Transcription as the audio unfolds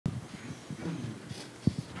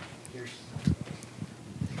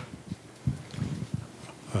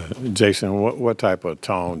Jason, what type of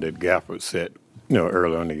tone did Gafford set,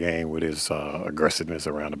 earlier in the game with his aggressiveness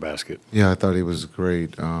around the basket? Yeah, I thought he was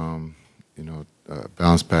great.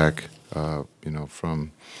 Bounce back,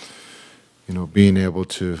 from being able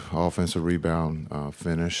to offensive rebound,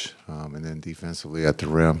 finish, and then defensively at the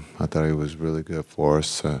rim. I thought he was really good for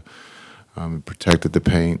us. He protected the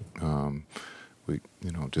paint.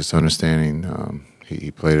 Just understanding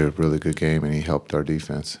he played a really good game and he helped our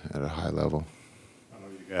defense at a high level.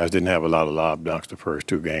 You guys didn't have a lot of lob dunks the first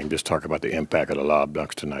two games. Just talk about the impact of the lob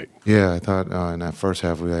dunks tonight. Yeah, I thought in that first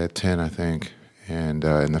half we had 10, I think, and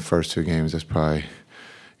in the first two games that's probably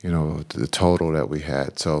the total that we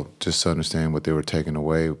had. So just understanding what they were taking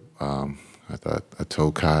away, I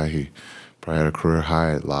told Kai he probably had a career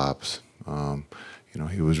high at lobs.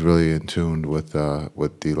 He was really in tune with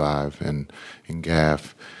D-Live and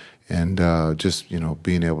Gaff. And just,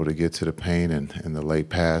 being able to get to the paint and the late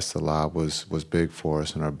pass, the lob was big for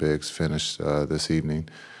us, and our bigs finished this evening.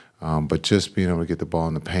 But just being able to get the ball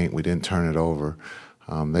in the paint, we didn't turn it over.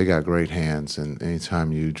 They got great hands, and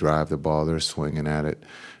anytime you drive the ball, they're swinging at it.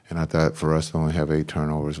 And I thought for us to only have 8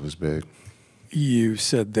 turnovers was big. You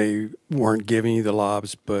said they weren't giving you the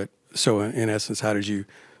lobs, but so in essence, how did you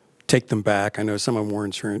take them back? I know some of them were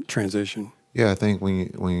in transition. Yeah, I think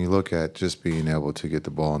when you look at just being able to get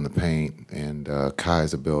the ball in the paint and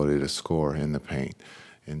Kai's ability to score in the paint,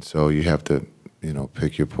 and so you have to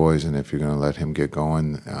pick your poison. If you're going to let him get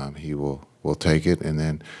going, he will take it, and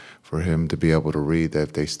then for him to be able to read that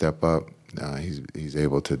if they step up, he's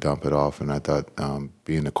able to dump it off. And I thought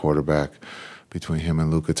being the quarterback between him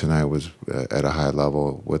and Luka tonight was at a high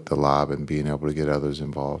level with the lob and being able to get others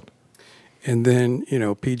involved. And then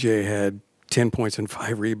PJ had 10 points and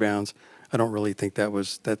 5 rebounds. I don't really think that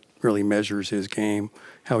really measures his game.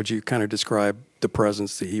 How would you kind of describe the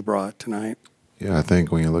presence that he brought tonight? Yeah, I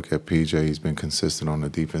think when you look at PJ, he's been consistent on the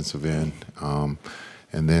defensive end.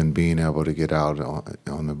 And then being able to get out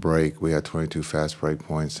on the break, we had 22 fast break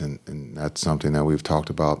points, and that's something that we've talked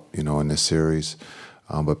about, in this series.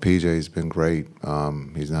 But PJ's been great.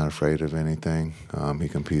 He's not afraid of anything. He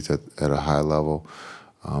competes at a high level.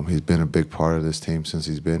 He's been a big part of this team since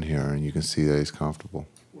he's been here, and you can see that he's comfortable.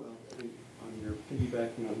 On your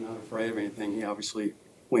piggybacking on not afraid of anything, he obviously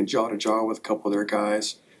went jaw to jaw with a couple of their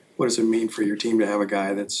guys. What does it mean for your team to have a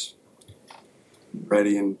guy that's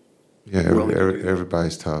ready and willing to do that?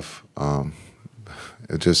 Everybody's tough.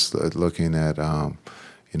 Just looking at,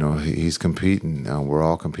 he's competing. We're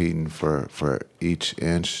all competing for each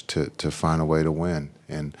inch to find a way to win.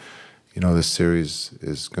 And this series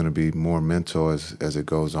is going to be more mental as it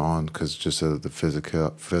goes on, because just of the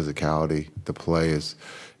physicality, the play is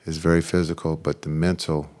very physical, but the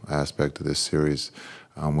mental aspect of this series,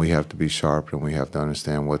 we have to be sharp and we have to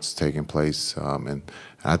understand what's taking place. And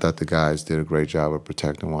I thought the guys did a great job of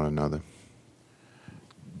protecting one another.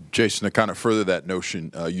 Jason, to kind of further that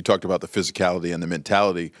notion, you talked about the physicality and the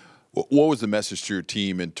mentality. What was the message to your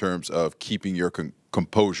team in terms of keeping your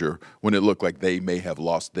composure when it looked like they may have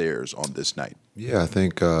lost theirs on this night? Yeah, I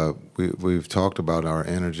think we've talked about our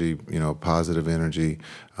energy, positive energy,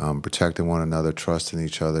 protecting one another, trusting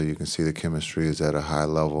each other. You can see the chemistry is at a high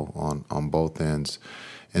level on both ends.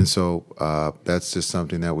 And so that's just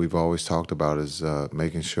something that we've always talked about, is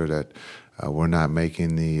making sure that we're not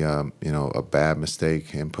making a bad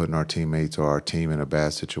mistake and putting our teammates or our team in a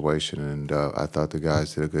bad situation. And I thought the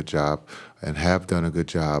guys did a good job and have done a good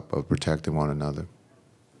job of protecting one another.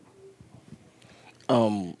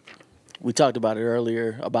 We talked about it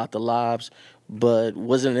earlier about the lobs, but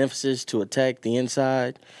was it an emphasis to attack the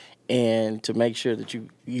inside and to make sure that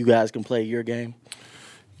you guys can play your game?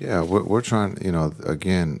 Yeah, we're trying,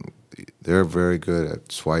 again, they're very good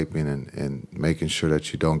at swiping and making sure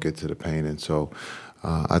that you don't get to the paint. And so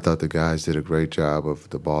I thought the guys did a great job of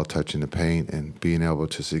the ball touching the paint and being able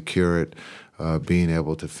to secure it, being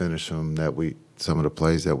able to finish them, some of the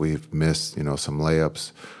plays that we've missed, some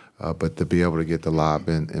layups. But to be able to get the lob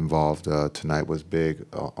involved tonight was big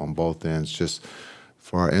on both ends, just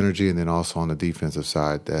for our energy, and then also on the defensive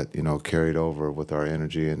side that, carried over with our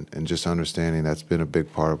energy and just understanding that's been a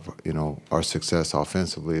big part of, our success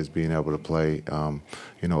offensively, is being able to play,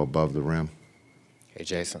 above the rim. Hey,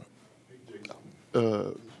 Jason.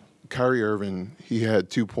 Kyrie Irving, he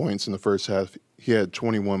had 2 points in the first half. He had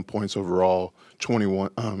 21 points overall,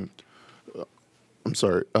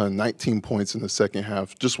 19 points in the second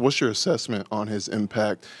half. Just what's your assessment on his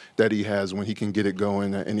impact that he has when he can get it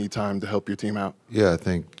going at any time to help your team out? Yeah, I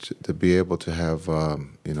think to be able to have, a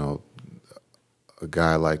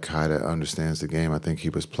guy like Kai that understands the game, I think he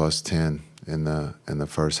was plus 10 in the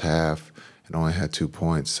first half and only had 2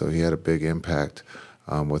 points. So he had a big impact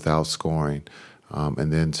without scoring.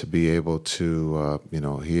 And then to be able to,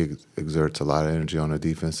 he exerts a lot of energy on the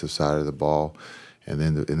defensive side of the ball. And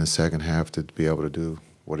then in the second half to be able to do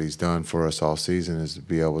what he's done for us all season is to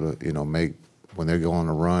be able to, make, when they go on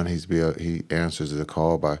a run, he answers the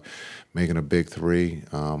call by making a big three.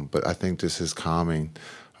 But I think just his calming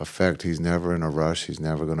effect, he's never in a rush. He's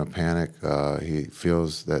never going to panic. He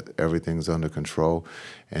feels that everything's under control.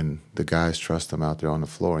 And the guys trust him out there on the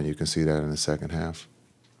floor, and you can see that in the second half.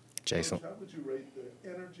 Jason. How would you rate the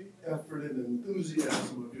energy, effort, and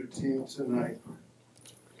enthusiasm of your team tonight?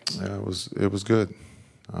 Yeah, it was good.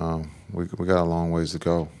 We got a long ways to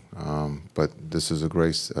go, but this is a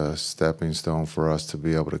great stepping stone for us to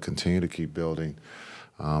be able to continue to keep building.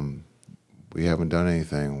 We haven't done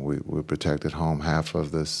anything. We protected home. Half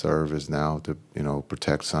of the serve is now to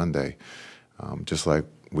protect Sunday, just like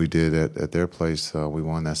we did at their place. We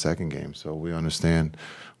won that second game, so we understand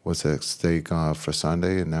what's at stake for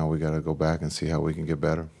Sunday, and now we got to go back and see how we can get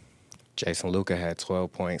better. Jason, Luka had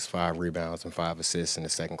 12 points, 5 rebounds, and 5 assists in the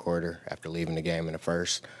second quarter after leaving the game in the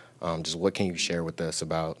first. Just what can you share with us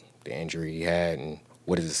about the injury he had, and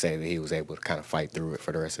what does it say that he was able to kind of fight through it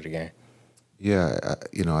for the rest of the game? Yeah,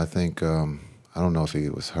 I think I don't know if he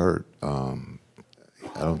was hurt. I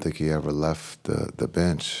don't think he ever left the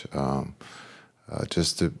bench.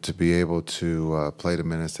 Just to be able to play the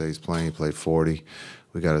minutes that he's playing, he played 40.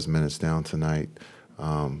 We got his minutes down tonight.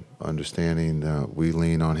 Understanding we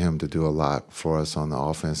lean on him to do a lot for us on the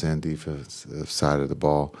offense and defensive side of the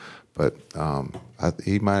ball. But I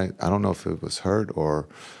don't know if it was hurt or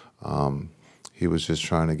he was just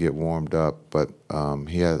trying to get warmed up. But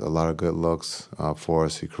he had a lot of good looks for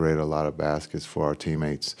us. He created a lot of baskets for our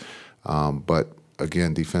teammates. But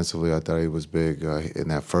again, defensively, I thought he was big. In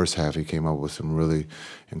that first half, he came up with some really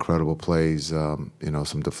incredible plays, some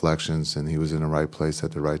deflections, and he was in the right place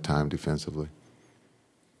at the right time defensively.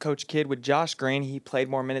 Coach Kidd, with Josh Green, he played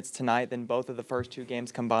more minutes tonight than both of the first 2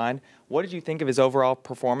 games combined. What did you think of his overall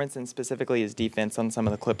performance and specifically his defense on some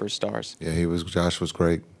of the Clippers stars? Yeah, Josh was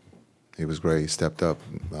great. He was great. He stepped up.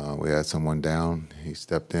 We had someone down. He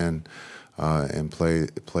stepped in and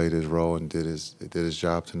played his role and did his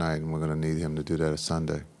job tonight, and we're going to need him to do that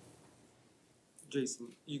Sunday. Jason,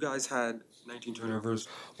 you guys had 19 turnovers.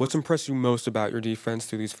 What's impressed you most about your defense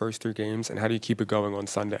through these first 3 games, and how do you keep it going on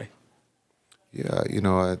Sunday?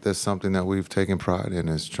 Yeah, that's something that we've taken pride in,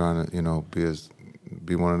 is trying to,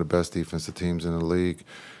 be one of the best defensive teams in the league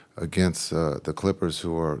against the Clippers,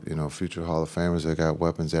 who are, future Hall of Famers. They got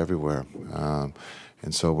weapons everywhere.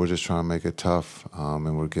 And so we're just trying to make it tough,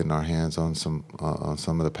 and we're getting our hands on some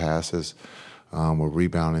of the passes. We're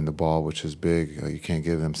rebounding the ball, which is big. You can't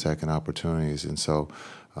give them second opportunities. And so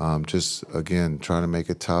just, again, trying to make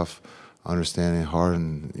it tough. Understanding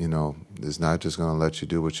Harden, is not just going to let you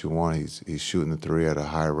do what you want. He's shooting the 3 at a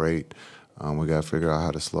high rate. We got to figure out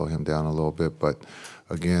how to slow him down a little bit. But,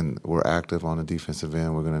 again, we're active on the defensive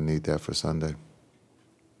end. We're going to need that for Sunday.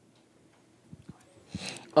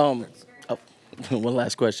 One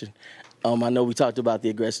last question. I know we talked about the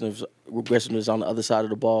aggressiveness on the other side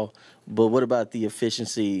of the ball, but what about the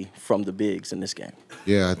efficiency from the bigs in this game?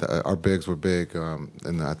 Yeah, our bigs were big.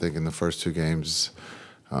 And I think in the first 2 games,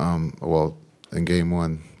 in game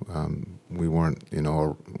 1, we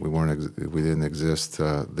didn't exist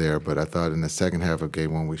there. But I thought in the second half of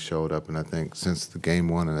game 1 we showed up, and I think since the game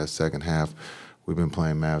 1 of that second half, we've been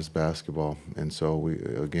playing Mavs basketball, and so we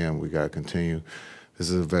got to continue. This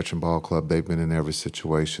is a veteran ball club. They've been in every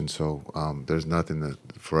situation, so there's nothing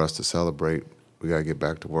for us to celebrate. We got to get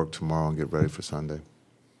back to work tomorrow and get ready for Sunday.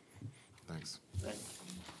 Thanks.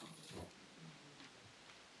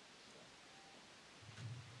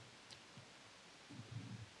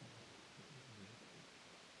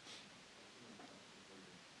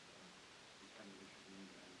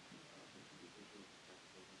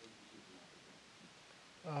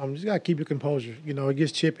 You just got to keep your composure. It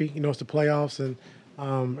gets chippy. It's the playoffs, and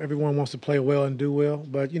everyone wants to play well and do well.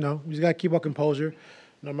 But, we just got to keep our composure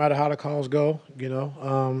no matter how the calls go,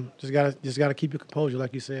 Just got to keep your composure,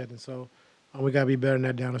 like you said. And so we got to be better than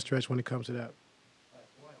that down the stretch when it comes to that.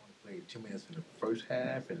 Kawhi only played 2 minutes in the first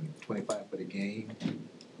half and 25 for the game.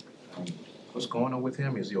 What's going on with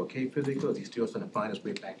him? Is he okay physically, or is he still trying to find his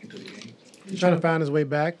way back into the game? He's trying to find his way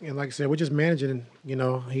back, and like I said, we're just managing.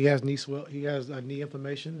 He has knee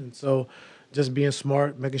inflammation, and so just being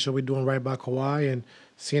smart, making sure we're doing right by Kawhi, and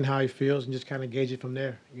seeing how he feels, and just kind of gauge it from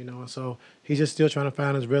there. And so he's just still trying to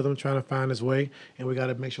find his rhythm, trying to find his way, and we got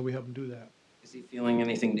to make sure we help him do that. Is he feeling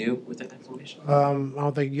anything new with that inflammation? I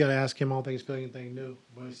don't think you got to ask him. I don't think he's feeling anything new,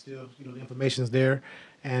 but it's still, the inflammation's there,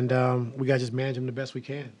 and we got to just manage him the best we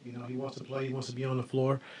can. He wants to play, he wants to be on the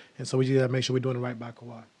floor, and so we just got to make sure we're doing it right by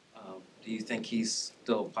Kawhi. Do you think he's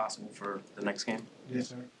still possible for the next game? Yes,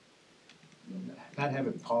 sir. Not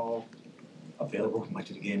having Paul available much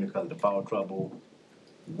of the game because of the foul trouble,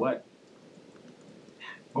 what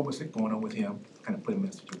was it going on with him? Kind of put him in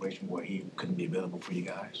a situation where he couldn't be available for you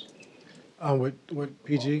guys? With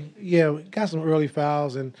PG, yeah, we got some early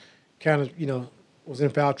fouls and kind of was in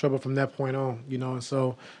foul trouble from that point on. And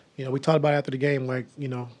so we talked about it after the game, like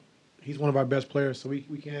he's one of our best players, so we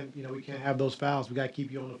can't we can't have those fouls. We got to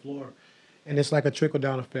keep you on the floor, and it's like a trickle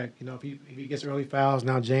down effect. If he gets early fouls,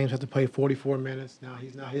 now James has to play 44 minutes. Now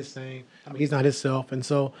he's not his same. I mean, he's not himself, and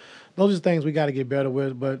so those are things we got to get better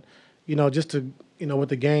with. But just to with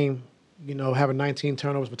the game, having 19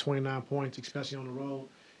 turnovers for 29 points, especially on the road.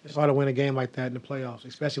 It's hard to win a game like that in the playoffs,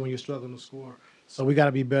 especially when you're struggling to score. So we got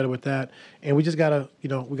to be better with that, and we just got to,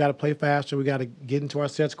 we got to play faster. We got to get into our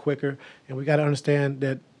sets quicker, and we got to understand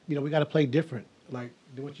that, we got to play different. Like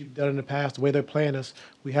what you've done in the past, the way they're playing us,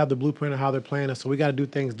 we have the blueprint of how they're playing us. So we got to do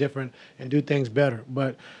things different and do things better.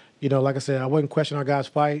 But like I said, I wouldn't question our guys'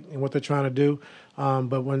 fight and what they're trying to do.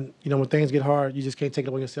 But when when things get hard, you just can't take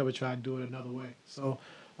it on yourself and try to do it another way. So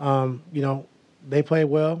they played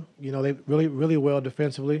well. They really well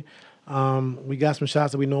defensively. We got some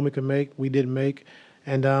shots that we normally could make. We didn't make.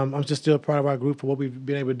 And I'm just still proud of our group for what we've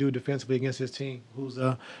been able to do defensively against this team, who's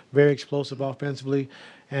very explosive offensively.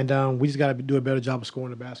 And we just got to do a better job of scoring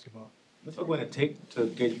the basketball. What's it going to take to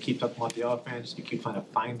get you keep talking about the offense? You keep trying to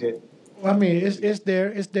find it. Well, I mean, it's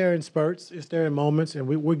there in spurts, it's there in moments, and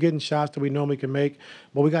we're getting shots that we normally can make,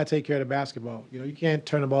 but we got to take care of the basketball. You can't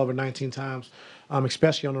turn the ball over 19 times,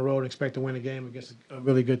 especially on the road, and expect to win a game against a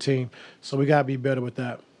really good team. So we got to be better with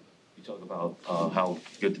that. You talk about how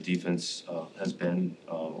good the defense has been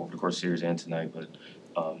over the course of the series and tonight, but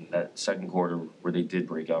that second quarter where they did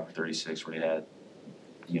break out for 36, where they had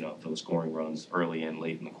those scoring runs early and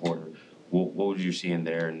late in the quarter. What was you seeing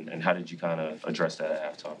there, and how did you kind of address that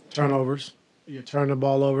at halftime? Turnovers. You turn the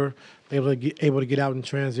ball over, able to get out in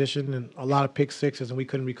transition, and a lot of pick sixes, and we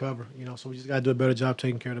couldn't recover. So we just got to do a better job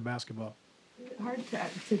taking care of the basketball. Hard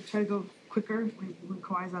to try to go quicker when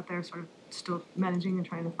Kawhi's out there, sort of still managing and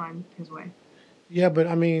trying to find his way. Yeah, but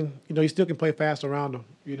I mean, you still can play fast around him,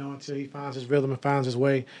 until he finds his rhythm and finds his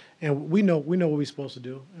way. And we know what we're supposed to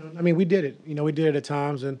do. I mean, we did it. We did it at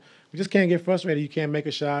times, and we just can't get frustrated. You can't make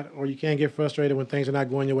a shot, or you can't get frustrated when things are not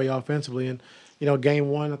going your way offensively. And game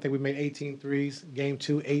one, I think we made 18 threes. Game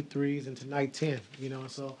two, 8 threes, and tonight 10.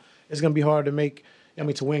 So it's going to be hard to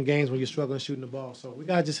to win games when you're struggling shooting the ball. So we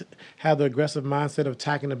got to just have the aggressive mindset of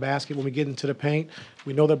attacking the basket when we get into the paint.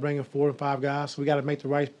 We know they're bringing 4 and 5 guys, so we got to make the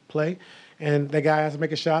right play. And that guy has to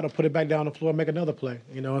make a shot or put it back down on the floor and make another play,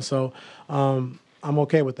 And so I'm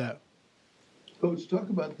okay with that. Coach, talk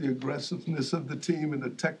about the aggressiveness of the team and the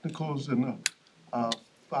technicals and the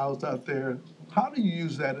fouls out there. How do you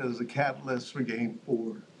use that as a catalyst for Game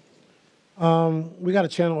 4? We got to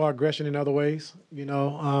channel our aggression in other ways,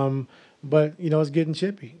 but it's getting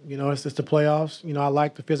chippy. It's just the playoffs. I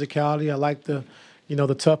like the physicality. I like the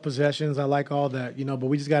tough possessions. I like all that. But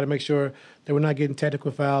we just got to make sure that we're not getting technical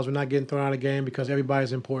fouls. We're not getting thrown out of the game because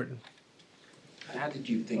everybody's important. How did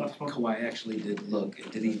you think Kawhi actually did look?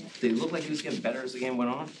 Did he look like he was getting better as the game went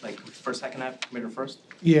on? Like first, second half, compared to first?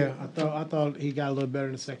 Yeah, I thought he got a little better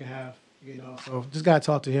in the second half. So just got to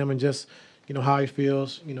talk to him and just how he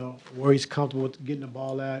feels. Where he's comfortable with getting the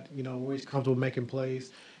ball at. Where he's comfortable making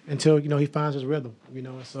plays until he finds his rhythm.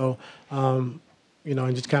 So and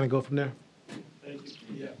just kind of go from there. Thank you.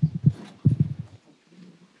 Yeah.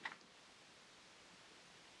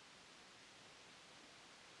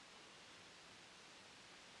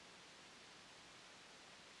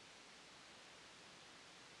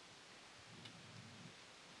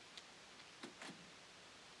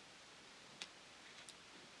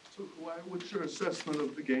 So, Kawhi, what's your assessment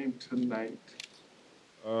of the game tonight?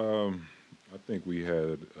 I think we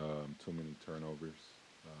had too many turnovers.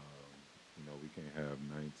 We can't have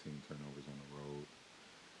 19 turnovers on the road.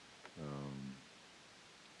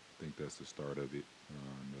 I think that's the start of it.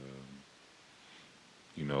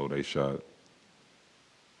 And, they shot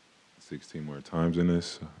 16 more times in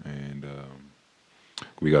this, and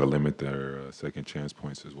we got to limit their second chance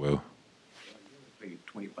points as well. You played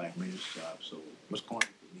 25 minutes, so what's going on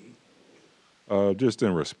for me? Just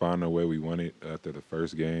didn't respond the way we wanted after the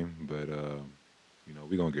first game, but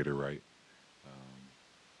we're going to get it right.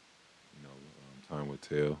 Time will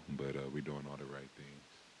tell, but we're doing all the right things.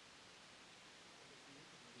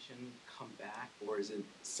 Come back, or is it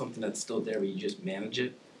something that's still there where you just manage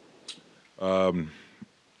it? It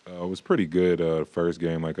was pretty good first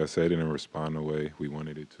game. Like I said, didn't respond the way we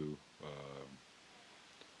wanted it to.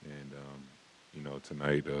 And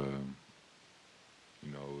tonight,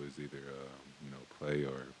 you know, is either you know, play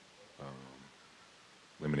or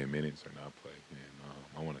limited minutes or not play. And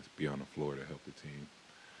I want to be on the floor to help the team.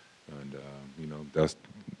 And you know, that's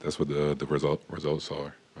what the results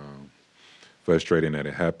are. Frustrating that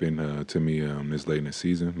it happened to me this late in the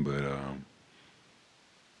season, but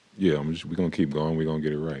yeah, we're gonna keep going. We're gonna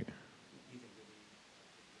get it right.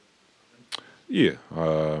 Yeah,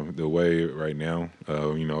 the way right now,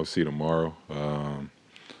 you know, I'll see tomorrow.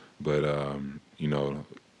 But you know,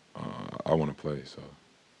 I want to play. So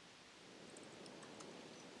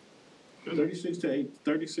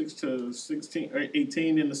 36 to 16 or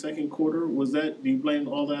 18 in the second quarter. Was that? Do you blame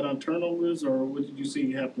all that on turnovers, or what did you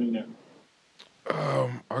see happening there?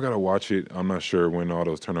 I gotta watch it. I'm not sure when all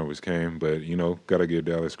those turnovers came, but you know, gotta give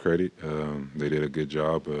Dallas credit. They did a good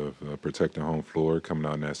job of protecting home floor, coming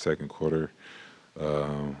out in that second quarter.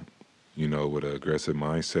 Um, you know, with an aggressive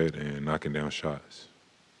mindset and knocking down shots.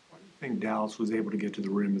 I think Dallas was able to get to the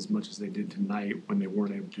rim as much as they did tonight when they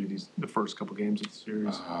weren't able to the first couple games of the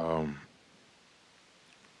series. I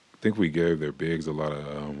think we gave their bigs a lot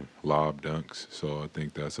of lob dunks, so I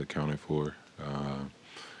think that's accounted for.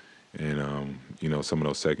 And you know, some of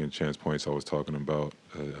those second chance points I was talking about,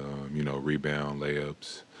 you know, rebound,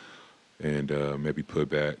 layups, and maybe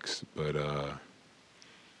putbacks. But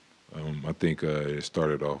I think it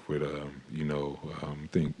started off with, you know, I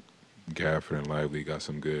think Gafford and Lively got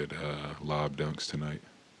some good lob dunks tonight.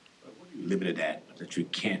 What are you limited at that you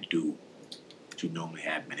can't do that you normally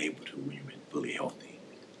have been able to when you've been fully healthy?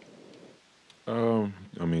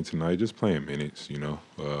 I mean, tonight just playing minutes, you know.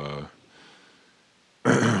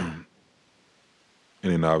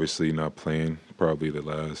 And then obviously not playing probably the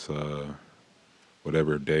last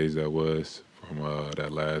whatever days that was from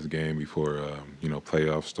that last game before you know,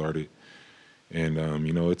 playoffs started. And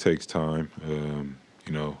you know, it takes time,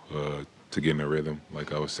 you know, to get in a rhythm,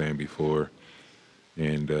 like I was saying before.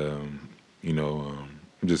 And you know,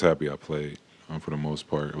 I'm just happy I played. For the most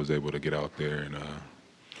part, I was able to get out there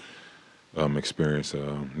and experience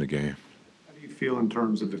the game. How do you feel in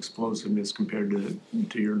terms of explosiveness compared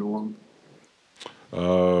to your norm?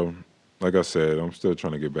 Like I said, I'm still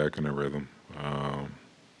trying to get back in the rhythm.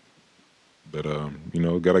 But you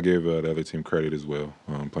know, gotta give the other team credit as well,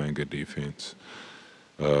 playing good defense.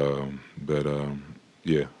 But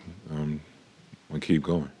yeah, we'll keep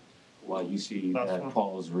going. While you see that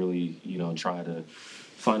Paul's really, you know, trying to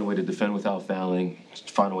find a way to defend without fouling,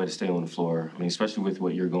 find a way to stay on the floor. I mean, especially with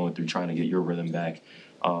what you're going through, trying to get your rhythm back.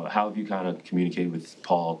 How have you kind of communicated with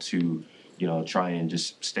Paul to, you know, try and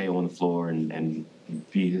just stay on the floor and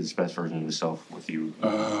be his best version of himself with you?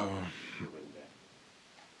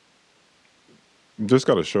 Just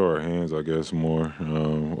got to show our hands, I guess, more,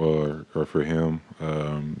 or for him.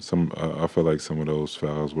 I feel like some of those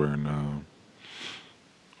fouls weren't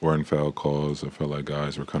foul calls. I felt like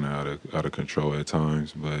guys were kind of out of control at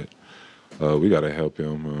times, but we got to help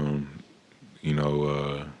him. You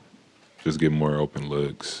know, just get more open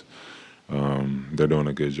looks. They're doing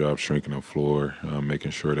a good job shrinking the floor,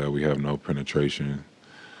 making sure that we have no penetration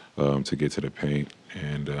to get to the paint,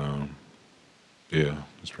 and yeah,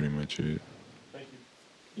 that's pretty much it.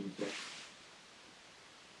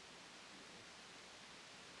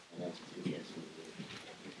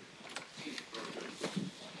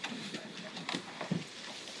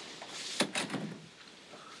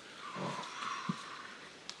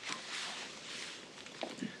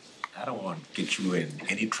 I don't want to get you in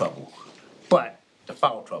any trouble, but the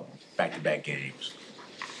foul trouble, back-to-back games,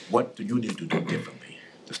 what do you need to do differently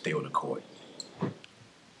to stay on the court?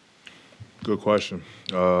 Good question.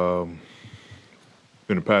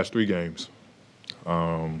 In the past 3 games,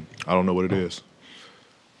 I don't know what it is.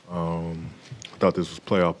 I thought this was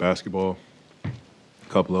playoff basketball. A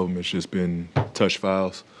couple of them, it's just been touch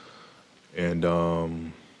fouls. And I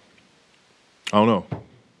don't know.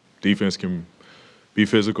 Defense can be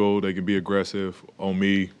physical. They can be aggressive. On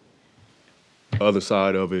me, other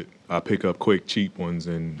side of it, I pick up quick, cheap ones,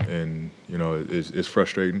 and you know, it's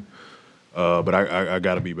frustrating. But I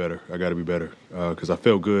got to be better. I got to be better because I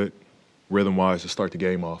felt good rhythm-wise to start the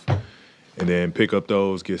game off. And then pick up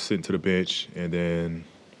those, get sent to the bench, and then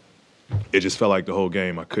it just felt like the whole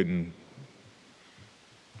game I couldn't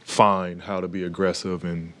find how to be aggressive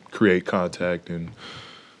and create contact and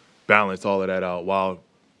balance all of that out while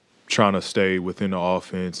trying to stay within the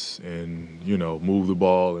offense and, you know, move the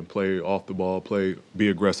ball and play off the ball, be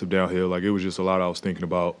aggressive downhill. Like, it was just a lot I was thinking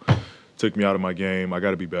about. Took me out of my game. I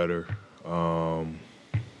got to be better.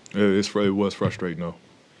 It was frustrating, though.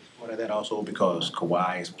 Part of that also because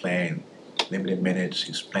Kawhi is playing limited minutes.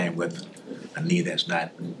 He's playing with a knee that's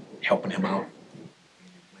not helping him out.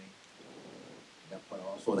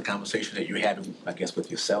 for the conversation that you're having, I guess,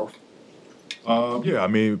 with yourself? Yeah, I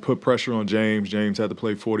mean, put pressure on James. James had to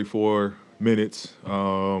play 44 minutes.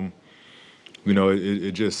 You know,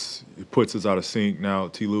 it just puts us out of sync now.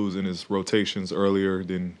 T-Lou's in his rotations earlier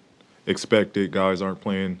than expected. Guys aren't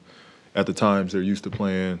playing at the times they're used to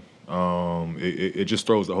playing. It just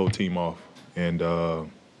throws the whole team off. And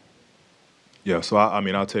yeah, so I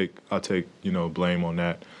mean, I'll take blame on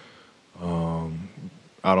that.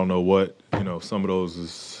 I don't know what some of those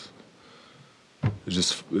is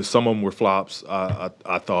just some of them were flops. I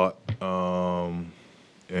thought.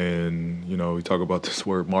 And, we talk about this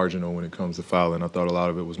word marginal when it comes to fouling. I thought a lot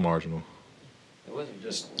of it was marginal. It wasn't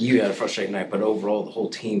just you had a frustrating night, but overall the whole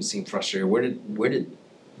team seemed frustrated.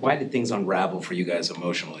 Why did things unravel for you guys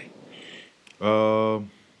emotionally? I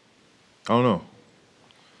don't know.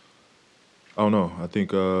 I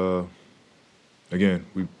think, again,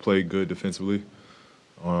 we played good defensively.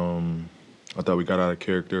 I thought we got out of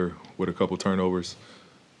character with a couple turnovers.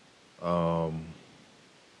 But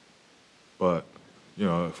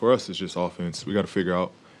for us, it's just offense. We got to figure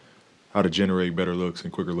out how to generate better looks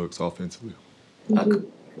and quicker looks offensively.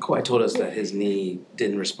 Kawhi told us that his knee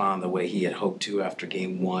didn't respond the way he had hoped to after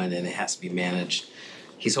game one, and it has to be managed.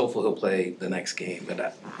 He's hopeful he'll play the next game,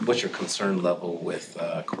 but what's your concern level with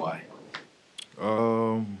Kawhi?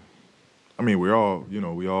 I mean, we all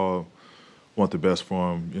want the best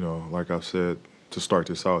for him. Like I've said, to start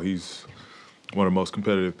this out, he's one of the most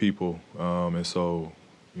competitive people. And so,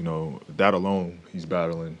 that alone he's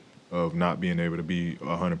battling of not being able to be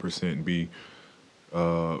 100% and be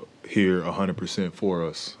here 100% for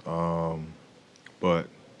us. But,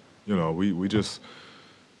 we just,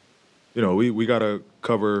 we got to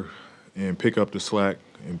cover and pick up the slack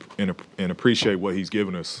and appreciate what he's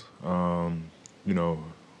given us.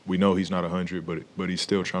 We know he's not 100, but he's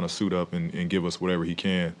still trying to suit up and give us whatever he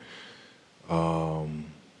can.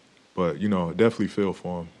 But, definitely feel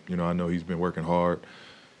for him. I know he's been working hard.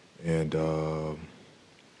 And,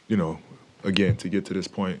 again, to get to this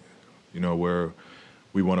point, where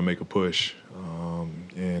we want to make a push,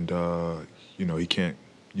 and he can't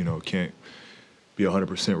be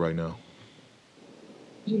 100% right now.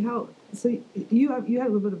 So you had a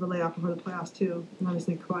little bit of a layoff before the playoffs too, and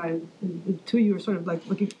obviously Kawhi. The two of you were sort of like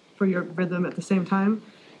looking for your rhythm at the same time,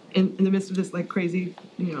 in the midst of this like crazy,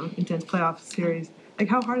 intense playoff series. Like,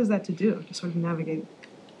 how hard is that to do, to sort of navigate?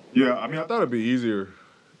 Yeah, I mean, I thought it'd be easier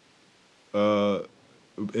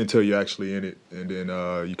until you're actually in it, and then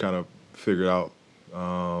you kind of figure it out.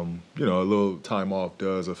 A little time off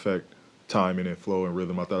does affect timing and flow and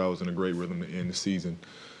rhythm. I thought I was in a great rhythm to end the season.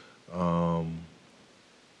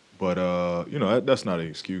 But that's not an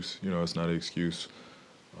excuse. It's not an excuse.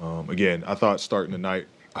 Again, I thought starting the night,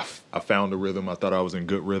 I found a rhythm. I thought I was in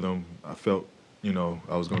good rhythm. I felt,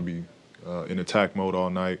 I was going to be in attack mode all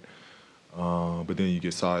night. But then you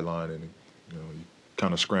get sidelined and, you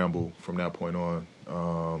kind of scramble from that point on.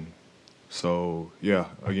 So, yeah,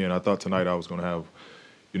 again, I thought tonight I was going to have,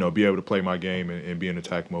 be able to play my game and be in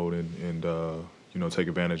attack mode and take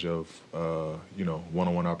advantage of,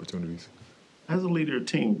 one-on-one opportunities. As a leader of the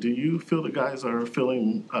team, do you feel the guys are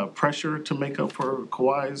feeling pressure to make up for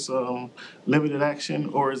Kawhi's limited action,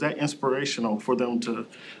 or is that inspirational for them to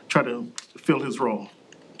try to fill his role?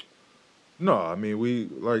 No, I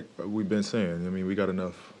mean, like we've been saying, I mean, we got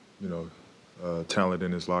enough, talent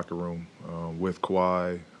in this locker room with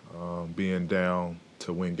Kawhi being down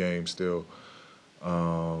to win games still.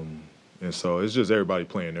 And so it's just everybody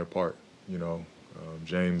playing their part,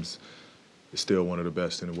 James is still one of the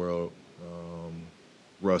best in the world.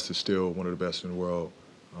 Russ is still one of the best in the world.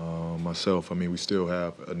 Myself, I mean, we still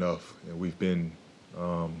have enough, and we've been,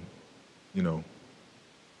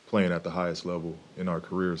 playing at the highest level in our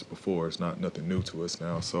careers before. It's nothing new to us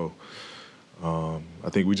now. So I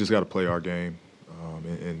think we just got to play our game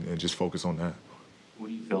and just focus on that. What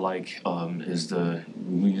do you feel like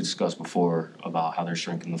we discussed before about how they're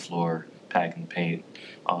shrinking the floor, packing the paint.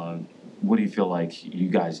 What do you feel like you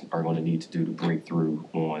guys are going to need to do to break through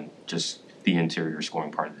on just the interior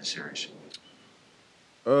scoring part of the series?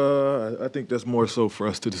 I think that's more so for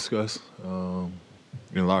us to discuss in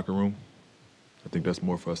the locker room. I think that's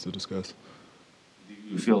more for us to discuss. Do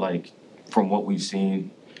you feel like, from what we've seen,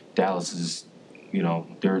 Dallas is,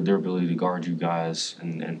 their ability to guard you guys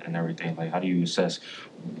and everything? Like, how do you assess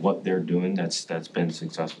what they're doing that's been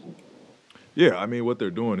successful? Yeah, I mean, what they're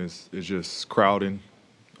doing is just crowding,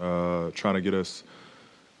 trying to get us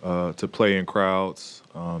to play in crowds,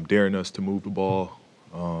 daring us to move the ball,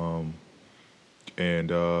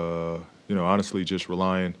 and honestly, just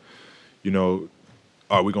relying,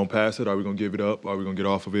 are we going to pass it? Are we going to give it up? Are we going to get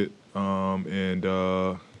off of it?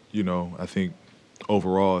 I think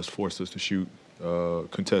overall has forced us to shoot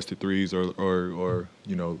contested threes or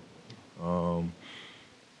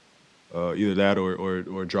either that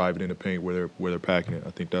or drive it in the paint where they're packing it.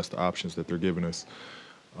 I think that's the options that they're giving us.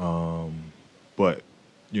 But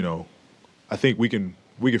I think we can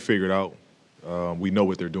figure it out. We know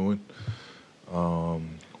what they're doing.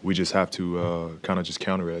 We just have to kind of just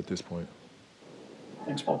counter it at this point.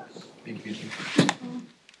 Thanks, Paul. Thank you.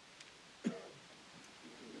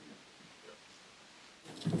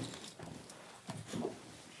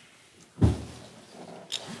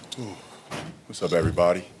 What's up,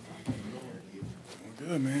 everybody?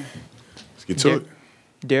 Good, man. Let's get to it.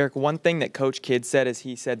 Derek, one thing that Coach Kidd said is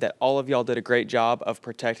he said that all of y'all did a great job of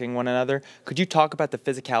protecting one another. Could you talk about the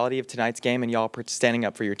physicality of tonight's game and y'all standing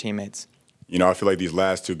up for your teammates? I feel like these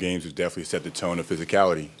last two games have definitely set the tone of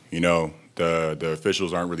physicality. The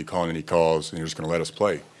officials aren't really calling any calls, and they're just going to let us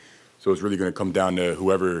play. So it's really going to come down to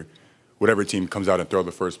whatever team comes out and throw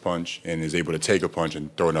the first punch and is able to take a punch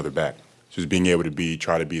and throw another back. Just being able to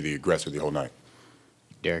try to be the aggressor the whole night.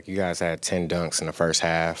 Derek, you guys had 10 dunks in the first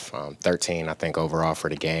half, 13, I think, overall for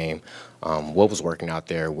the game. What was working out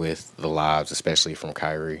there with the lobs, especially from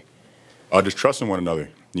Kyrie? Just trusting one another.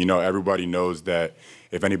 Everybody knows that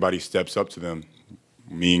if anybody steps up to them,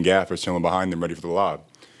 me and Gaff are chilling behind them ready for the lob.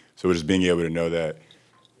 So we're just being able to know that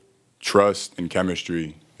trust and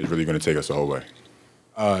chemistry is really going to take us the whole way.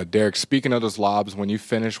 Derek, speaking of those lobs, when you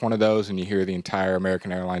finish one of those and you hear the entire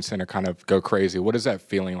American Airlines Center kind of go crazy, what is that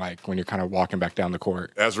feeling like when you're kind of walking back down the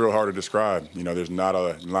court? That's real hard to describe. There's not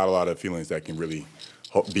a lot of feelings that can really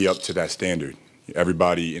be up to that standard.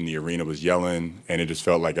 Everybody in the arena was yelling, and it just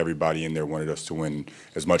felt like everybody in there wanted us to win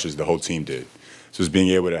as much as the whole team did. So just being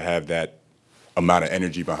able to have that amount of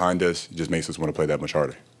energy behind us just makes us want to play that much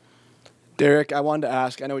harder. Derek, I wanted to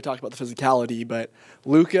ask, I know we talked about the physicality, but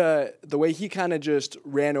Luka, the way he kind of just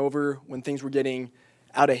ran over when things were getting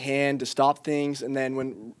out of hand to stop things, and then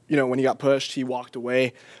when he got pushed, he walked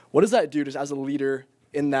away. What does that do just as a leader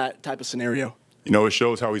in that type of scenario? It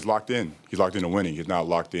shows how he's locked in. He's locked into winning. He's not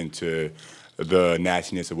locked into the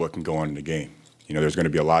nastiness of what can go on in the game. There's going to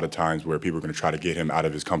be a lot of times where people are going to try to get him out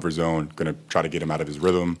of his comfort zone, going to try to get him out of his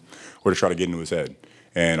rhythm, or to try to get into his head.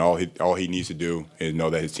 And all he needs to do is know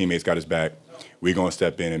that his teammates got his back. We're going to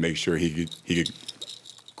step in and make sure he could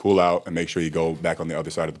cool out and make sure he go back on the other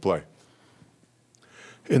side of the play.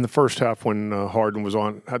 In the first half, when Harden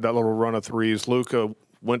had that little run of threes, Luka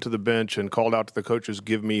went to the bench and called out to the coaches,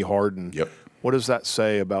 "Give me Harden." Yep. What does that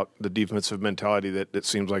say about the defensive mentality that it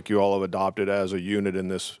seems like you all have adopted as a unit in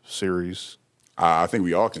this series? I think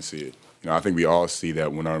we all can see it. I think we all see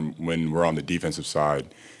that when we're on the defensive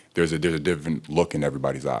side, there's a different look in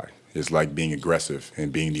everybody's eye. It's like being aggressive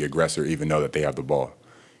and being the aggressor, even though that they have the ball.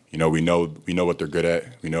 We know what they're good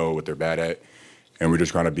at, we know what they're bad at, and we're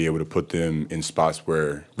just trying to be able to put them in spots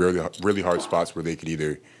where really hard spots where they could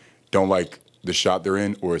either don't like the shot they're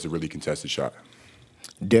in or it's a really contested shot.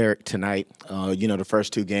 Derek, tonight, the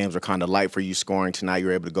first two games were kind of light for you scoring. Tonight, you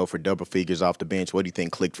were able to go for double figures off the bench. What do you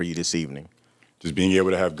think clicked for you this evening? Just being able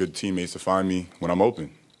to have good teammates to find me when I'm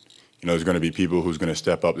open. There's going to be people who's going to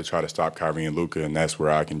step up to try to stop Kyrie and Luka, and that's where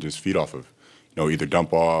I can just feed off of. Either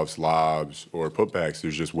dump-offs, lobs, or putbacks.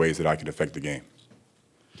 There's just ways that I can affect the game.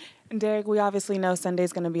 And Derek, we obviously know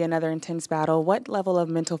Sunday's going to be another intense battle. What level of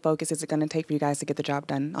mental focus is it going to take for you guys to get the job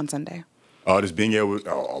done on Sunday? Just being able,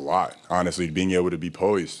 a lot, honestly, being able to be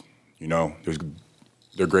poised.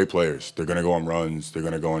 They're great players. They're going to go on runs. They're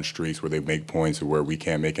going to go on streaks where they make points or where we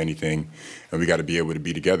can't make anything, and we got to be able to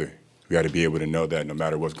be together. We got to be able to know that no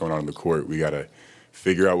matter what's going on the court, we got to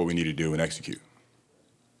figure out what we need to do and execute.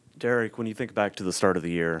 Derek, when you think back to the start of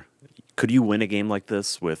the year, could you win a game like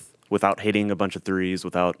this without hitting a bunch of threes,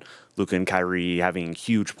 without Luka and Kyrie having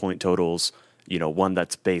huge point totals, one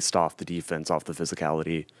that's based off the defense, off the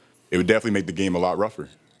physicality? It would definitely make the game a lot rougher.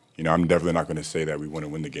 I'm definitely not going to say that we want to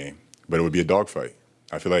win the game, but it would be a dogfight.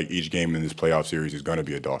 I feel like each game in this playoff series is going to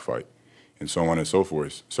be a dogfight, and so on and so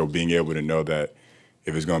forth. So being able to know that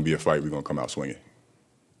if it's going to be a fight, we're going to come out swinging.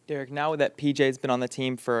 Derek, now that PJ's been on the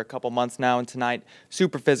team for a couple months now, and tonight,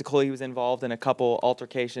 super physical, he was involved in a couple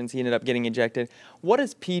altercations. He ended up getting ejected. What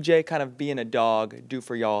does PJ kind of being a dog do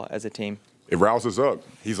for y'all as a team? It rouses us up.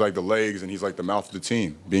 He's like the legs and he's like the mouth of the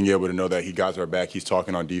team. Being able to know that he got our back, he's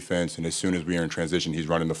talking on defense, and as soon as we are in transition, he's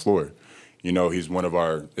running the floor. He's one of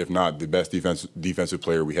our, if not the best defensive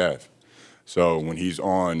player we have. So when he's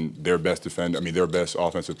on their best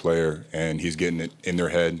offensive player, and he's getting it in their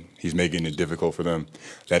head, he's making it difficult for them,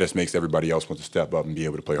 that just makes everybody else want to step up and be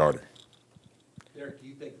able to play harder. Derek, do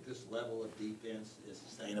you think this level of defense is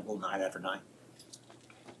sustainable night after night?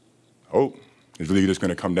 Hope. It's really just going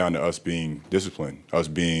to come down to us being disciplined, us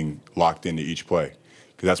being locked into each play,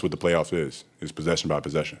 because that's what the playoffs is. It's possession by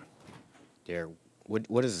possession. Derek,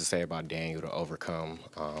 what does it say about Daniel to overcome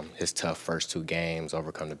his tough first 2 games,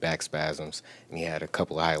 overcome the back spasms? And he had a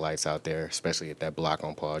couple of highlights out there, especially at that block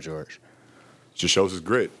on Paul George. It just shows his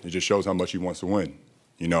grit. It just shows how much he wants to win.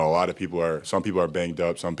 You know, some people are banged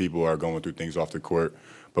up, some people are going through things off the court,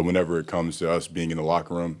 but whenever it comes to us being in the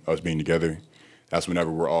locker room, us being together, that's whenever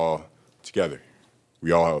we're all together.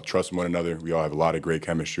 We all trust one another. We all have a lot of great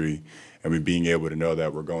chemistry, and we're being able to know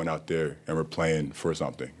that we're going out there and we're playing for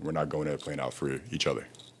something. We're not going there playing out for each other.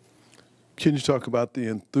 Can you talk about the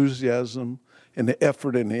enthusiasm and the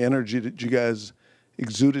effort and the energy that you guys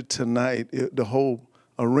exuded tonight? The whole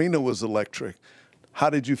arena was electric. How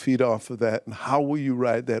did you feed off of that, and how will you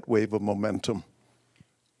ride that wave of momentum?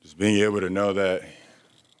 Just being able to know that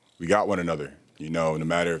we got one another. You know, no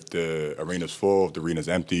matter if the arena's full, if the arena's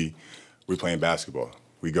empty, we're playing basketball.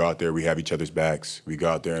 We go out there, we have each other's backs. We go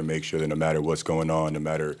out there and make sure that no matter what's going on, no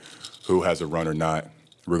matter who has a run or not,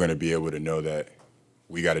 we're going to be able to know that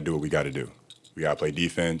we got to do what we got to do. We got to play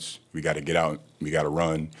defense, we got to get out, we got to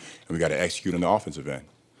run, and we got to execute on the offensive end.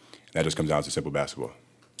 And that just comes down to simple basketball.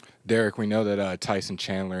 Derek, we know that Tyson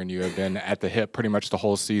Chandler and you have been at the hip pretty much the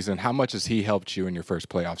whole season. How much has he helped you in your first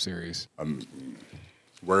playoff series?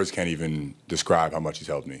 Words can't even describe how much he's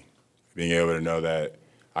helped me. Being able to know that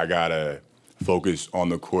I got to focus on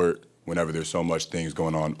the court whenever there's so much things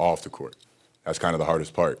going on off the court. That's kind of the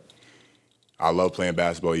hardest part. I love playing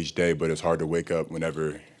basketball each day, but it's hard to wake up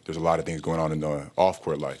whenever there's a lot of things going on in the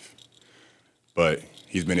off-court life. But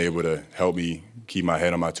he's been able to help me keep my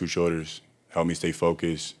head on my 2 shoulders, help me stay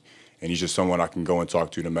focused, and he's just someone I can go and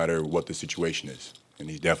talk to no matter what the situation is. And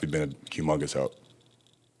he's definitely been a humongous help.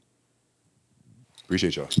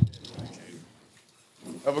 Appreciate y'all.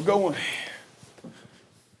 Have a good one.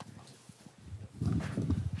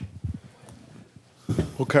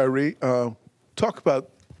 Well, Kyrie, talk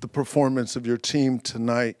about the performance of your team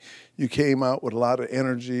tonight. You came out with a lot of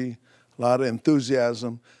energy, a lot of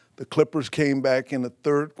enthusiasm. The Clippers came back in the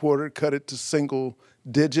third quarter, cut it to single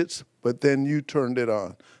digits, but then you turned it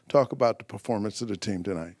on. Talk about the performance of the team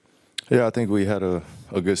tonight. Yeah, I think we had a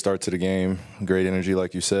good start to the game, great energy,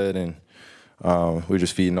 like you said, and we're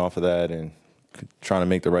just feeding off of that and trying to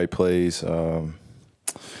make the right plays. You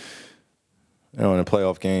know, in a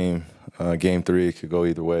playoff game, Game 3, it could go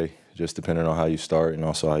either way, just depending on how you start and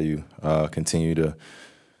also how you continue to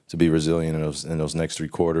be resilient in those next 3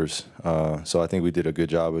 quarters. So I think we did a good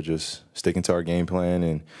job of just sticking to our game plan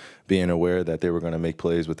and being aware that they were going to make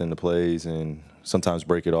plays within the plays and sometimes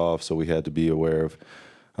break it off. So we had to be aware of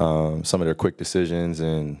some of their quick decisions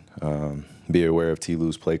and be aware of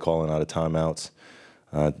T-Lue's play calling out of timeouts.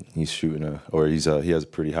 He's shooting he has a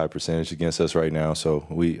pretty high percentage against us right now, so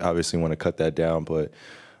we obviously want to cut that down. But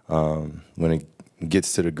when it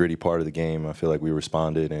gets to the gritty part of the game, I feel like we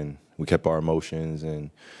responded and we kept our emotions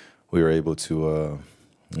and we were able to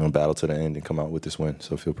battle to the end and come out with this win.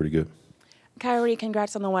 So I feel pretty good. Kyrie,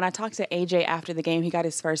 congrats on the win. I talked to AJ after the game. He got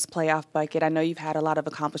his first playoff bucket. I know you've had a lot of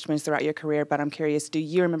accomplishments throughout your career, but I'm curious, do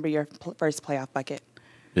you remember your first playoff bucket?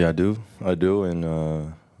 Yeah, I do,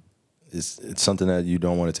 and it's something that you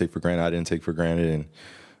don't want to take for granted. I didn't take for granted, and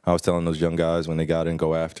I was telling those young guys when they got in,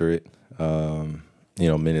 go after it. You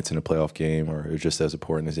know, minutes in a playoff game are just as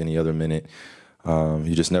important as any other minute.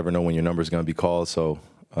 You just never know when your number is going to be called, so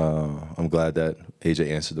I'm glad that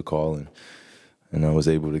AJ answered the call and I was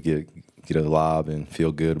able to get a lob and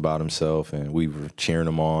feel good about himself, and we were cheering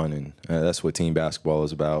him on, and that's what team basketball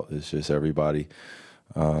is about. It's just everybody,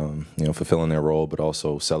 you know, fulfilling their role, but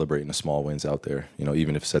also celebrating the small wins out there, you know,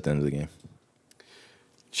 even if it's at the end of the game.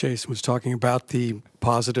 Chase was talking about the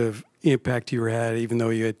positive impact you had, even though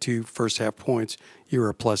you had 2 first-half points. You were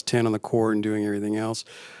a +10 on the court and doing everything else.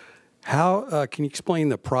 How can you explain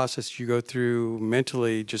the process you go through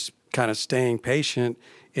mentally, just kind of staying patient,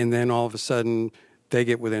 and then all of a sudden they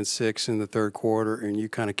get within 6 in the third quarter and you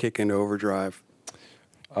kind of kick into overdrive?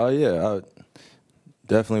 Yeah, I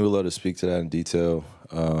definitely would love to speak to that in detail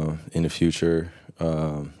in the future.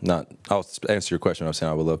 I'll answer your question. I'm saying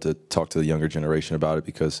I would love to talk to the younger generation about it,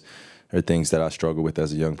 because there are things that I struggle with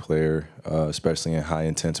as a young player, especially in high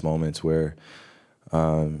intense moments where you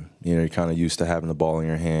know, you're kind of used to having the ball in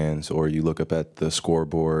your hands, or you look up at the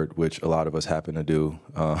scoreboard, which a lot of us happen to do.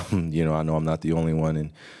 You know, I know I'm not the only one,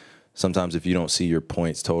 and sometimes if you don't see your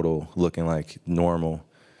points total looking like normal,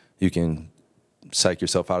 you can psych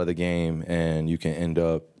yourself out of the game, and you can end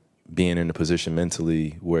up being in a position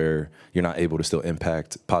mentally where you're not able to still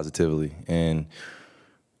impact positively. And,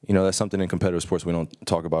 you know, that's something in competitive sports we don't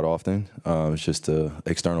talk about often. It's just the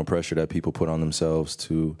external pressure that people put on themselves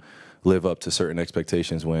to live up to certain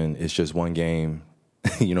expectations when it's just one game.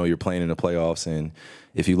 You know, you're playing in the playoffs, and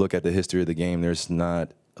if you look at the history of the game, there's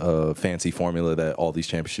not a fancy formula that all these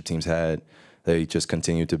championship teams had. They just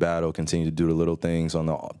continue to battle, continue to do the little things on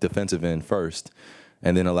the defensive end first,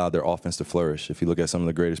 and then allowed their offense to flourish. If you look at some of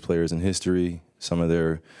the greatest players in history, some of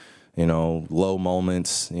their, you know, low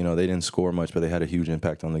moments, you know, they didn't score much, but they had a huge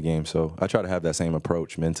impact on the game. So I try to have that same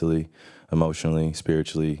approach mentally, emotionally,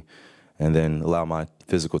 spiritually, and then allow my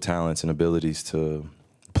physical talents and abilities to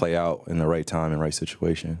play out in the right time and right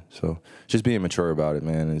situation. So just being mature about it,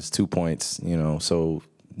 man. It's 2 points, you know, so,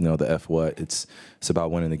 you know, the F what. It's about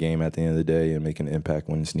winning the game at the end of the day and making an impact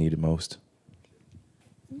when it's needed most.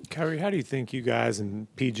 Kyrie, how do you think you guys, and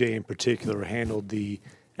PJ in particular, handled the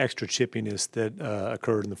extra chippiness that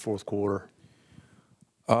occurred in the fourth quarter?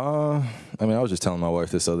 I mean, I was just telling my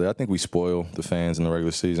wife this other day. I think we spoil the fans in the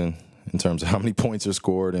regular season in terms of how many points are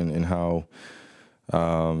scored and how,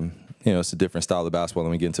 you know, it's a different style of basketball.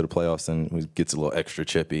 When we get into the playoffs, and it gets a little extra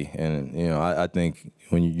chippy. And, you know, I think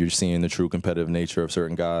when you're seeing the true competitive nature of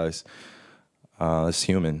certain guys, it's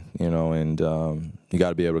human, you know, and you got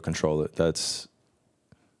to be able to control it. That's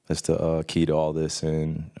the key to all this.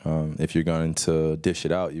 And if you're going to dish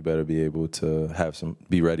it out, you better be able to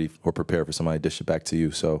be ready or prepare for somebody to dish it back to you.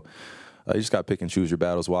 So you just got to pick and choose your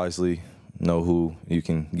battles wisely, know who you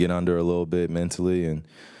can get under a little bit mentally,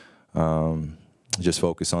 and just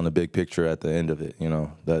focus on the big picture at the end of it. You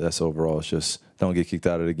know, that's overall. It's just don't get kicked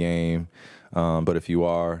out of the game. But if you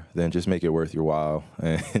are, then just make it worth your while,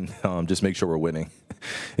 and just make sure we're winning.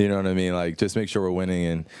 You know what I mean? Like, just make sure we're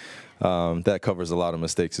winning, and that covers a lot of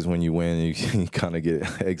mistakes. Is when you win, you kind of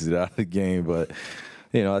get exited out of the game. But,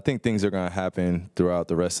 you know, I think things are going to happen throughout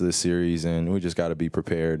the rest of the series, and we just got to be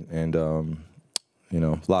prepared. And, you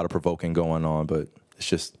know, a lot of provoking going on, but it's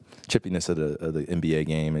just chippiness of the NBA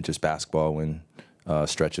game and just basketball when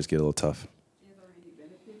stretches get a little tough. Is there any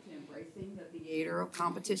benefit to embracing the theater of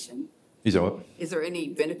competition? Is there what? Is there any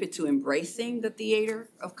benefit to embracing the theater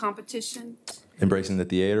of competition? Embracing the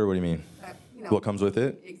theater? What do you mean? You know, What comes with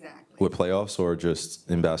it? Exactly. With playoffs or just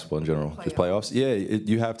in basketball in general? Just playoffs? Yeah,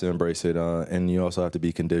 you have to embrace it, and you also have to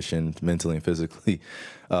be conditioned mentally and physically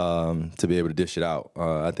to be able to dish it out.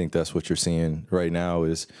 I think that's what you're seeing right now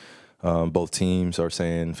is both teams are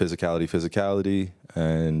saying physicality,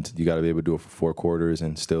 and you got to be able to do it for 4 quarters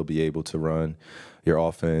and still be able to run your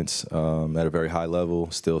offense at a very high level,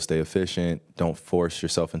 still stay efficient, don't force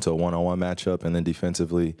yourself into a one-on-one matchup, and then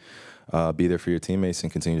defensively be there for your teammates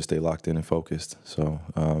and continue to stay locked in and focused. So,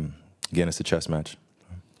 again, it's a chess match.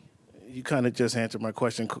 You kind of just answered my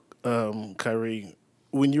question, Kyrie.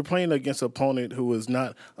 When you're playing against an opponent who is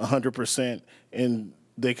not 100%, and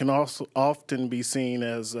they can also often be seen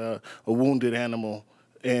as a wounded animal,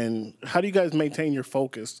 and how do you guys maintain your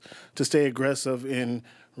focus to stay aggressive and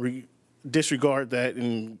disregard that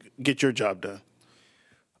and get your job done?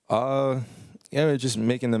 Yeah, just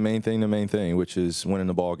making the main thing, which is winning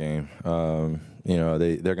the ball game. You know,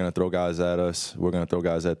 they're going to throw guys at us. We're going to throw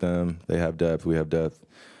guys at them. They have depth. We have depth.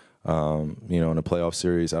 You know, in a playoff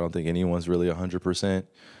series, I don't think anyone's really 100%.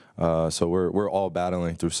 So we're all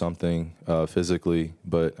battling through something physically,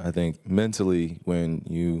 but I think mentally, when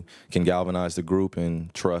you can galvanize the group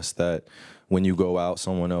and trust that when you go out,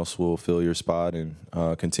 someone else will fill your spot and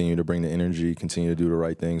continue to bring the energy, continue to do the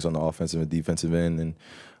right things on the offensive and defensive end, and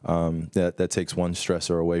that takes one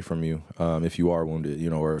stressor away from you if you are wounded, you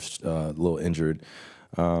know, or a little injured.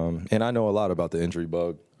 And I know a lot about the injury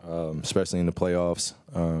bug, especially in the playoffs.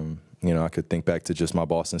 You know, I could think back to just my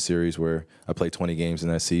Boston series where I played 20 games in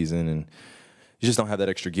that season, and you just don't have that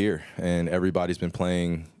extra gear. And everybody's been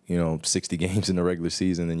playing, you know, 60 games in the regular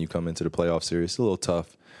season, then you come into the playoff series. It's a little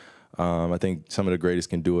tough. I think some of the greatest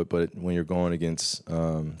can do it, but when you're going against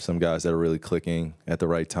some guys that are really clicking at the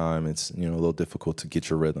right time, it's, you know, a little difficult to get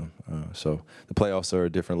your rhythm. So the playoffs are a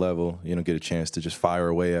different level. You don't get a chance to just fire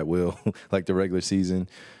away at will like the regular season.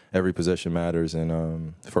 Every possession matters,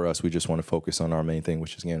 and for us, we just want to focus on our main thing,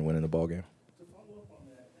 which is, again, winning the ball game.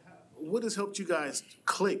 What has helped you guys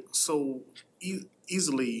click so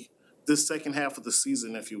easily this second half of the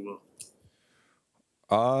season, if you will?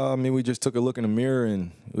 I mean, we just took a look in the mirror,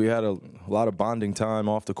 and we had a lot of bonding time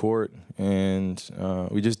off the court, and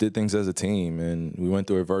we just did things as a team, and we went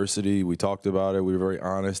through adversity. We talked about it. We were very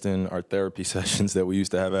honest in our therapy sessions that we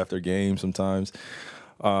used to have after games sometimes,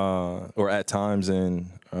 or at times, and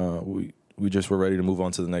we just were ready to move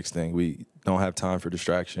on to the next thing. We don't have time for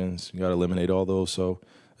distractions. You got to eliminate all those. So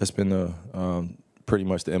that's been the pretty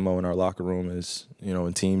much the MO in our locker room is, you know,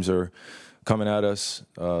 when teams are coming at us,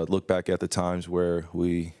 look back at the times where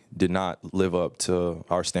we did not live up to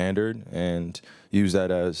our standard, and use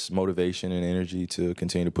that as motivation and energy to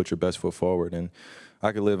continue to put your best foot forward. And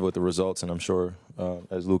I could live with the results, and I'm sure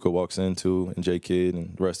as Luka walks into, and J Kidd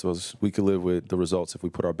and the rest of us, we could live with the results if we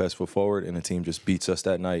put our best foot forward and the team just beats us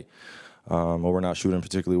that night, or we're not shooting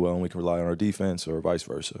particularly well and we can rely on our defense, or vice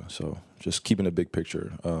versa. So just keeping the big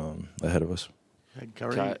picture ahead of us. Hey,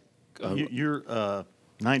 Kyrie, you're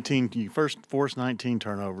 19. You first forced 19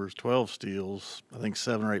 turnovers, 12 steals, I think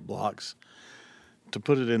 7 or 8 blocks. To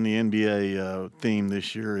put it in the NBA theme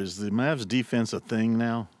this year, is the Mavs defense a thing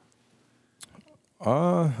now?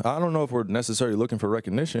 I don't know if we're necessarily looking for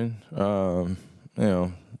recognition.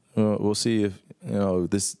 We'll see if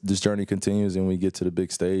this journey continues and we get to the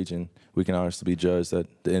big stage, and we can honestly be judged at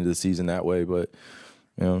the end of the season that way. But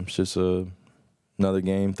it's just another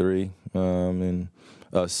game 3, and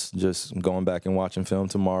us just going back and watching film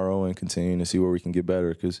tomorrow and continuing to see where we can get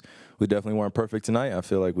better, because we definitely weren't perfect tonight. I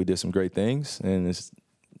feel like we did some great things, and it's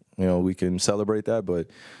we can celebrate that, but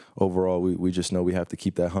overall we just know we have to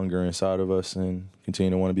keep that hunger inside of us and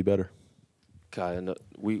continue to want to be better. Kai, and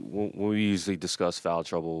when we usually discuss foul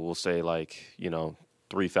trouble, we'll say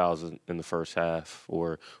 3 fouls in the first half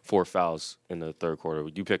or 4 fouls in the third quarter.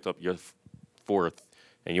 You picked up your 4th,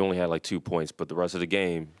 and you only had 2 points, but the rest of the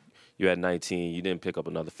game you had 19. You didn't pick up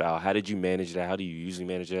another foul. How did you manage that? How do you usually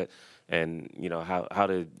manage that? And how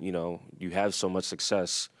did you have so much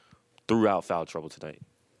success throughout foul trouble tonight?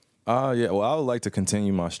 Yeah, well, I would like to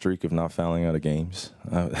continue my streak of not fouling out of games.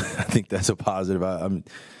 I think that's a positive. I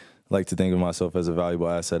like to think of myself as a valuable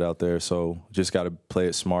asset out there, so just got to play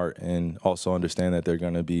it smart and also understand that they're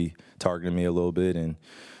going to be targeting me a little bit, and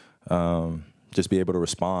just be able to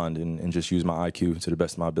respond and just use my IQ to the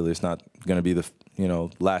best of my ability. It's not going to be the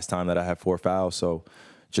last time that I have 4 fouls, so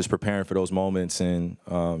just preparing for those moments and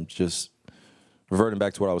just reverting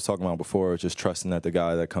back to what I was talking about before, just trusting that the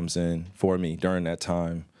guy that comes in for me during that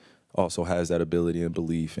time also has that ability and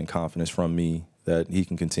belief and confidence from me that he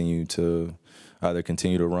can continue to either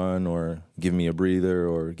continue to run or give me a breather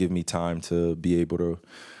or give me time to be able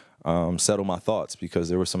to settle my thoughts, because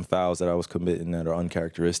there were some fouls that I was committing that are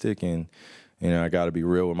uncharacteristic, and I got to be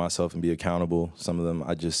real with myself and be accountable. Some of them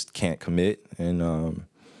I just can't commit, and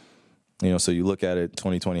so you look at it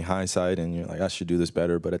 20/20 hindsight and you're like, I should do this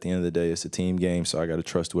better, but at the end of the day it's a team game, so I got to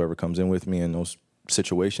trust whoever comes in with me, and those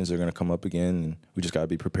situations are going to come up again, and we just got to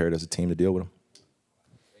be prepared as a team to deal with them.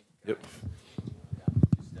 Yep.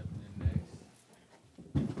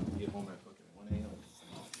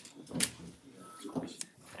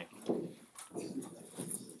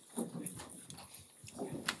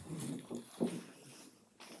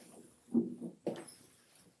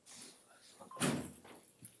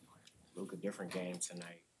 Luka, different game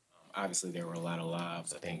tonight. Obviously, there were a lot of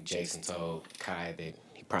lobs. I think Jason told Kai that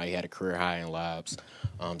he probably had a career high in lobs.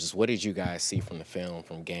 Just what did you guys see from the film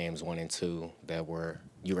from games 1 and 2 that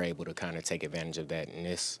you were able to kind of take advantage of that in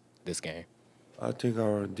this game? I think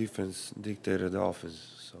our defense dictated the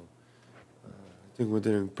offense. So I think we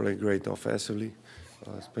didn't play great offensively,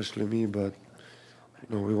 especially me, but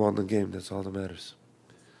we won the game. That's all that matters.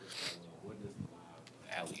 What does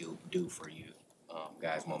alley-oop do for you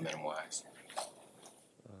guys, momentum-wise?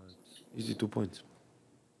 Easy 2 points.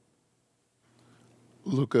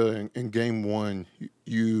 Luka, in game 1,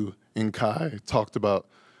 you and Kai talked about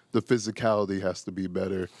the physicality has to be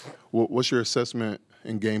better. What's your assessment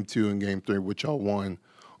in game 2 and game 3, which y'all won,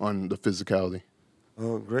 on the physicality?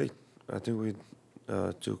 Oh, great. I think we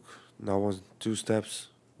took now 2 steps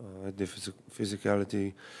at the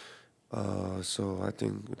physicality. So I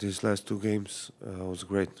think these last 2 games was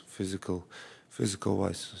great,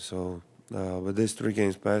 physical-wise. So, but these 3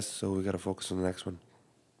 games passed, so we got to focus on the next one.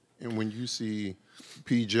 And when you see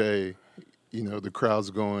PJ, the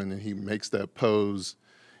crowd's going and he makes that pose,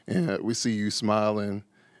 and we see you smiling,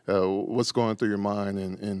 what's going through your mind,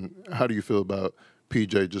 and how do you feel about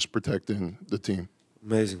PJ just protecting the team?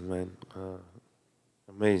 Amazing, man.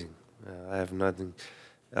 Amazing. I have nothing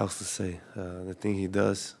else to say. The thing he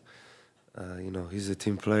does, he's a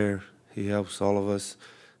team player. He helps all of us.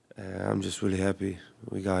 I'm just really happy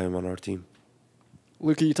we got him on our team.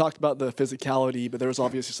 Luka, you talked about the physicality, but there was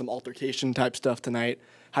obviously some altercation type stuff tonight.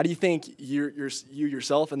 How do you think you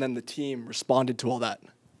yourself and then the team responded to all that?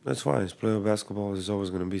 That's fine. It's playoff basketball. There's always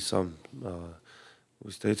going to be some.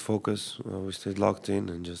 We stayed focused. We stayed locked in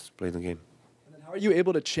and just played the game. And then how are you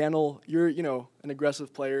able to channel? You're an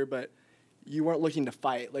aggressive player, but you weren't looking to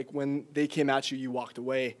fight. Like when they came at you, you walked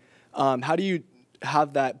away. How do you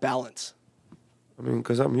have that balance? I mean,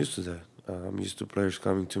 because I'm used to that. I'm used to players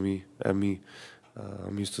coming to me, at me.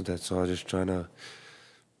 I'm used to that, so I'm just trying to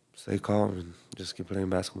stay calm and just keep playing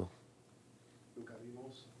basketball. Luka,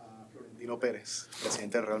 Florentino Pérez,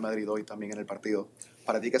 presidente del Real Madrid, hoy también en el partido.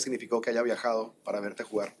 ¿Para ti qué significó que haya viajado para verte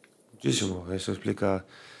jugar? Muchísimo, eso explica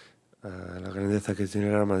la grandeza que tiene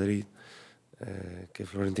el Real Madrid. Que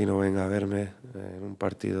Florentino venga a verme en un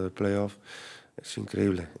partido de playoff es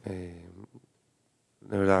increíble.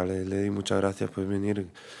 De verdad, le di muchas gracias por venir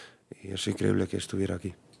y es increíble que estuviera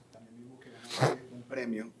aquí. También vimos que ganaste un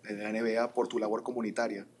premio en la NBA por tu labor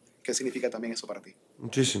comunitaria. ¿Qué significa también eso para ti?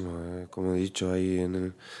 Muchísimo, como he dicho ahí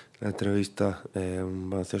en la entrevista, un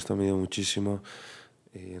baloncesto me dio muchísimo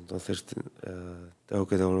y entonces tengo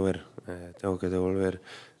que devolver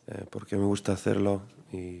porque me gusta hacerlo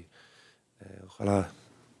y ojalá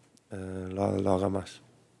lo haga más.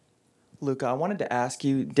 Luka, I wanted to ask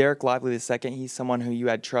you, Derek Lively II, he's someone who you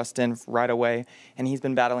had trust in right away, and he's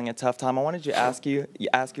been battling a tough time. I wanted to ask you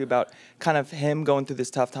about kind of him going through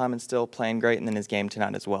this tough time and still playing great, and then his game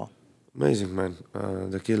tonight as well. Amazing, man.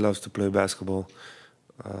 The kid loves to play basketball.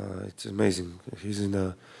 It's amazing. He's in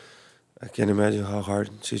I can't imagine how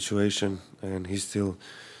hard situation, and he's still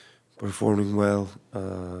performing well,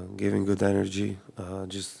 giving good energy.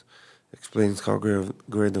 Just explains how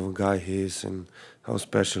great of a guy he is and how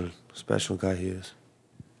special guy he is.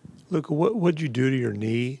 Luka, what'd you do to your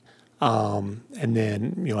knee? And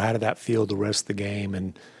then, how did that feel the rest of the game?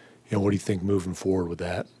 And, what do you think moving forward with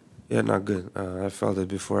that? Yeah, not good. I felt it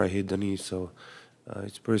before I hit the knee, so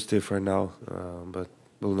it's pretty stiff right now, but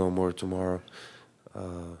we'll know more tomorrow.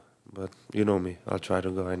 But you know me, I'll try to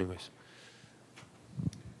go anyways.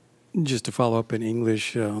 Just to follow up in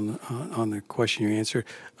English on the question you answered,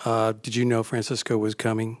 did you know Francisco was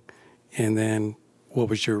coming? And then what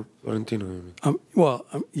was your... Valentino, you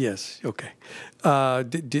mean? Yes, okay.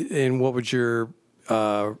 And what was your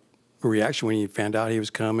reaction when you found out he was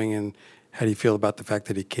coming, and how do you feel about the fact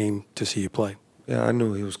that he came to see you play? Yeah, I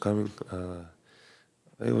knew he was coming.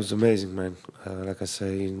 It was amazing, man. Like I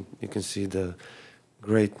say, you can see the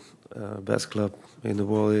great best club in the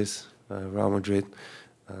world is Real Madrid.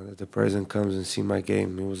 That the president comes and see my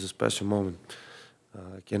game. It was a special moment.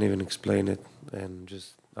 I can't even explain it, and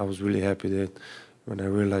just I was really happy that when I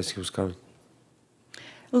realized he was coming.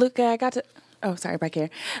 Luka, I got to... Oh, sorry, back here.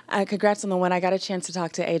 Congrats on the win. I got a chance to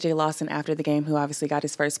talk to A.J. Lawson after the game, who obviously got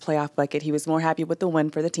his first playoff bucket. He was more happy with the win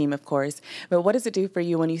for the team, of course. But what does it do for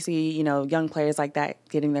you when you see, young players like that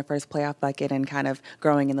getting their first playoff bucket and kind of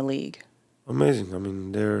growing in the league? Amazing. I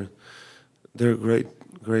mean, they're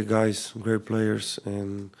great guys, great players,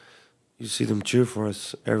 and you see them cheer for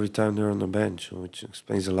us every time they're on the bench, which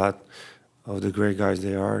explains a lot of the great guys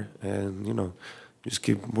they are. And, just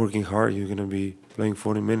keep working hard. You're going to be playing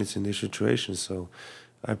 40 minutes in this situation. So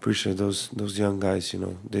I appreciate those young guys,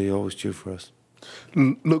 they always cheer for us.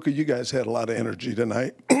 Luka, you guys had a lot of energy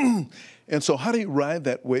tonight. And so how do you ride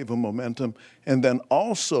that wave of momentum? And then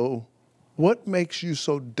also, what makes you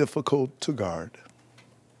so difficult to guard?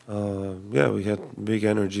 Yeah, we had big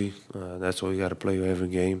energy. That's why we got to play every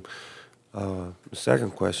game. The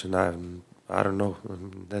second question, I don't know. I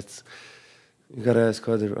mean, you got to ask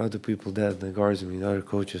other people that guards me, other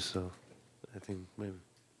coaches. So I think maybe.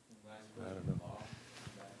 I don't know.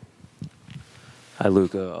 Hi,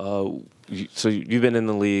 Luka. So you've been in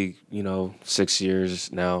the league, 6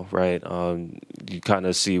 years now, right? You kind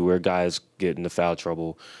of see where guys get into foul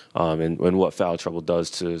trouble and what foul trouble does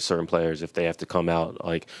to certain players if they have to come out.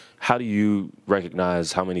 Like, how do you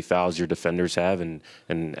recognize how many fouls your defenders have, and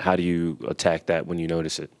how do you attack that when you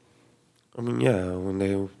notice it? I mean, yeah,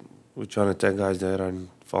 when we're trying to attack guys that are in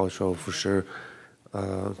foul trouble for sure,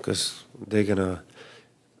 because they're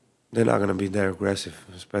not gonna be that aggressive,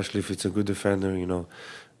 especially if it's a good defender.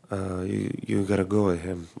 You gotta go at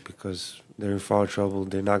him because they're in foul trouble.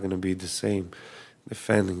 They're not gonna be the same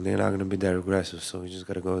defending. They're not gonna be that aggressive. So you just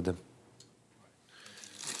gotta go at them.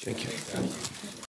 Thank you.